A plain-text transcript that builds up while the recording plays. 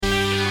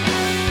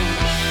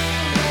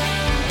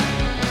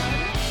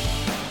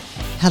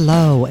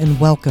Hello and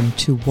welcome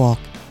to Walk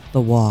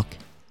the Walk.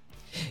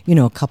 You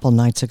know, a couple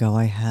nights ago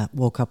I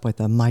woke up with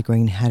a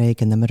migraine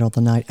headache in the middle of the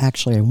night.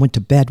 Actually, I went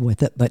to bed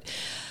with it, but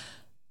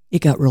it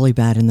got really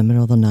bad in the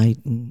middle of the night,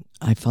 and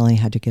I finally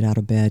had to get out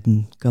of bed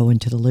and go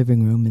into the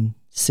living room and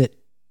sit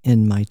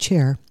in my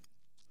chair.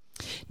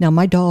 Now,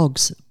 my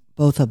dogs,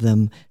 both of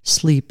them,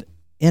 sleep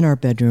in our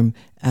bedroom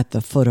at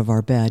the foot of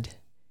our bed,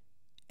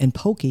 and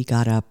Pokie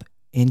got up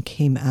and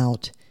came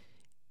out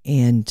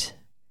and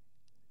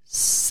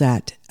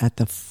sat at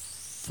the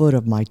foot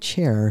of my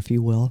chair, if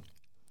you will.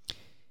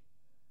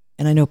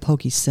 And I know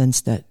Pokie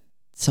sensed that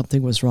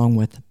something was wrong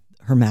with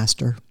her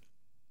master.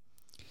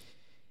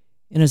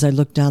 And as I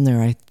looked down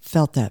there, I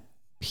felt that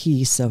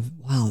piece of,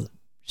 wow,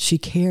 she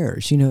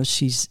cares. You know,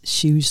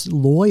 she's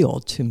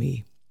loyal to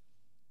me.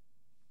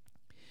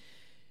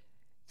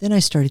 Then I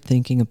started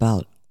thinking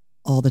about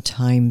all the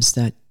times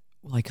that,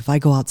 like, if I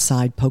go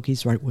outside,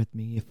 Pokie's right with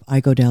me. If I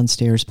go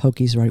downstairs,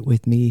 Pokie's right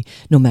with me.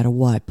 No matter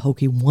what,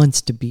 Pokie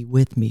wants to be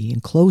with me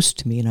and close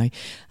to me. And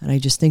I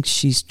just think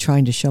she's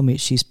trying to show me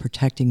she's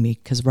protecting me,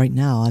 because right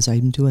now, as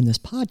I'm doing this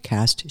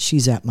podcast,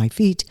 she's at my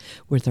feet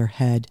with her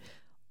head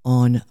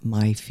on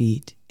my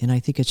feet. And I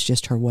think it's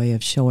just her way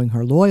of showing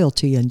her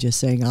loyalty and just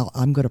saying,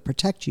 I'm going to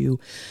protect you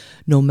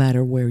no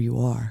matter where you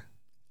are.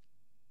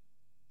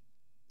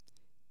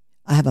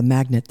 I have a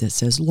magnet that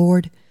says,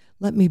 Lord,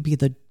 let me be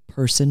the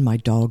person my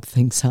dog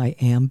thinks I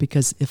am,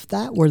 because if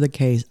that were the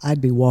case,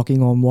 I'd be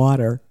walking on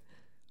water.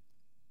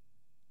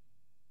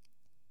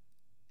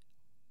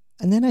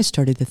 And then I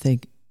started to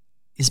think,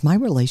 is my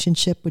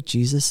relationship with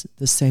Jesus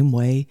the same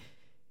way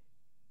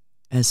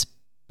as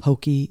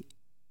Pokie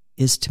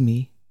is to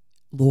me?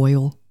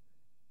 Loyal,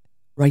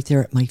 right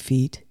there at my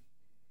feet,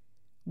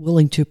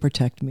 willing to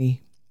protect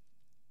me,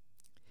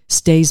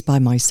 stays by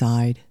my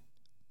side,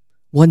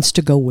 wants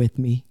to go with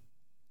me.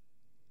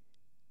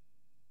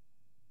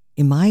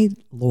 Am I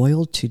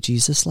loyal to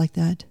Jesus like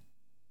that?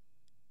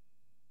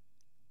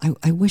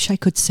 I wish I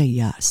could say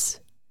yes.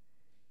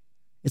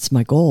 It's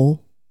my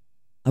goal.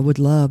 I would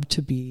love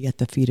to be at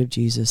the feet of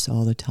Jesus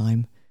all the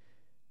time.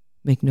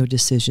 Make no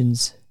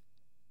decisions.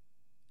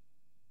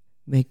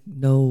 Make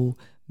no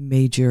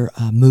major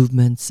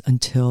movements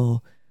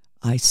until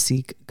I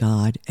seek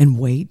God and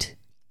wait.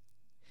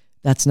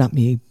 That's not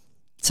me.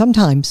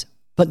 Sometimes,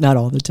 but not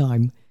all the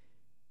time.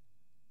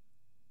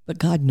 But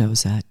God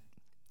knows that.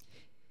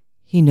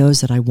 He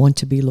knows that I want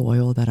to be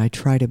loyal, that I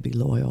try to be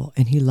loyal,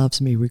 and he loves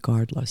me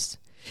regardless.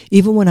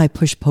 Even when I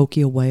push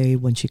Pokie away,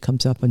 when she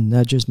comes up and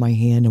nudges my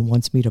hand and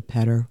wants me to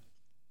pet her,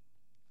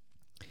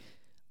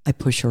 I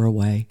push her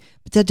away.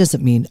 But that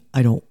doesn't mean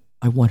I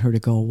want her to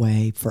go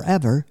away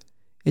forever.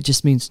 It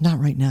just means not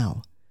right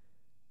now.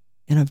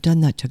 And I've done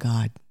that to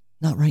God.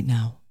 Not right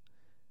now.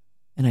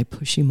 And I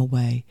push him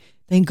away.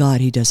 Thank God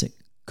he doesn't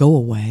go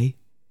away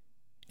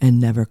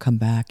and never come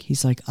back.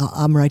 He's like,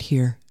 I'm right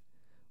here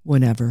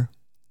whenever.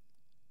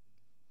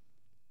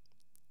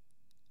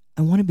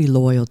 I want to be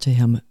loyal to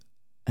him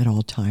at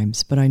all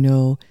times, but I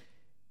know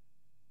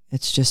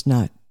it's just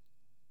not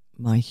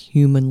my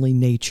humanly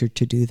nature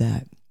to do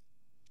that.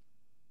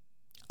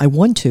 I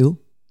want to,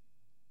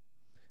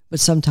 but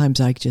sometimes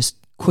I just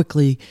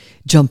quickly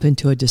jump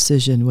into a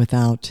decision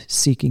without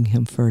seeking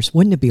him first.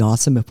 Wouldn't it be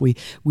awesome if we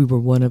were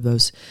one of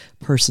those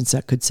persons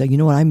that could say, you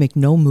know what, I make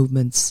no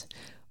movements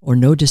or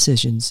no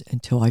decisions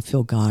until I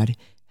feel God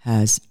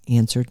has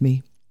answered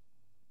me?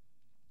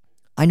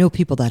 I know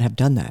people that have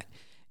done that.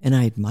 And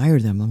I admire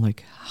them. I'm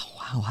like,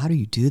 wow, how do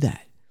you do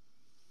that?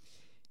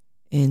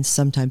 And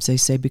sometimes they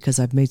say, because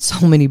I've made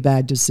so many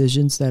bad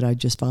decisions that I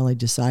just finally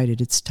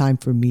decided it's time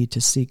for me to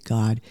seek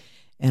God,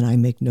 and I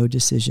make no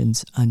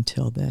decisions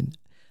until then.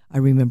 I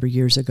remember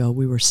years ago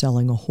we were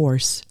selling a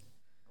horse,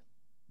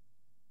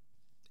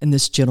 and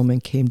this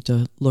gentleman came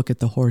to look at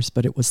the horse,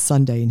 but it was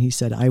Sunday, and he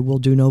said, I will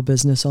do no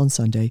business on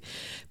Sunday,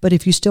 but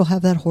if you still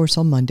have that horse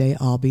on Monday,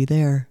 I'll be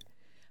there.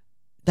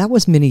 That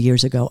was many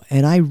years ago,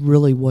 and I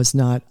really was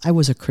not, I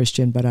was a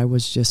Christian, but I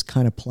was just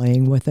kind of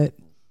playing with it.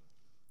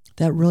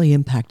 That really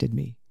impacted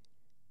me,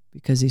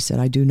 because he said,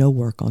 I do no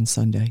work on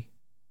Sunday.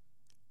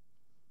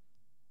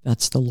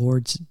 That's the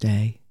Lord's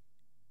day.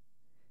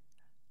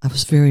 I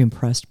was very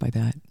impressed by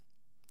that.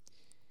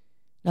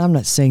 Now, I'm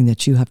not saying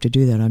that you have to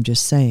do that. I'm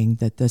just saying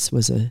that this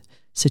was a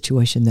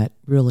situation that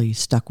really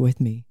stuck with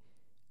me.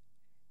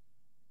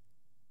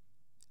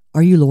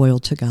 Are you loyal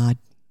to God?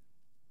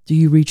 Do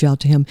you reach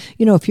out to him?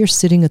 You know, if you're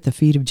sitting at the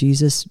feet of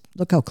Jesus,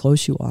 look how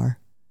close you are.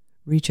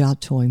 Reach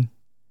out to him.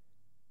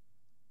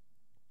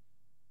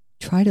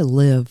 Try to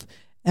live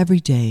every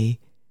day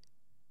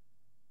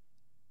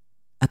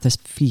at the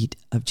feet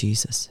of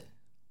Jesus.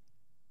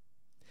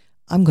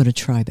 I'm going to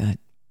try that.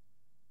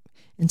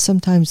 And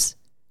sometimes,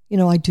 you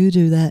know, I do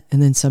that,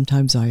 and then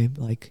sometimes I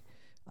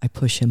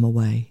push him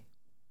away.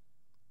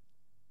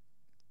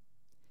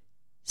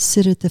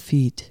 Sit at the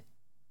feet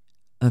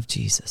of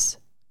Jesus.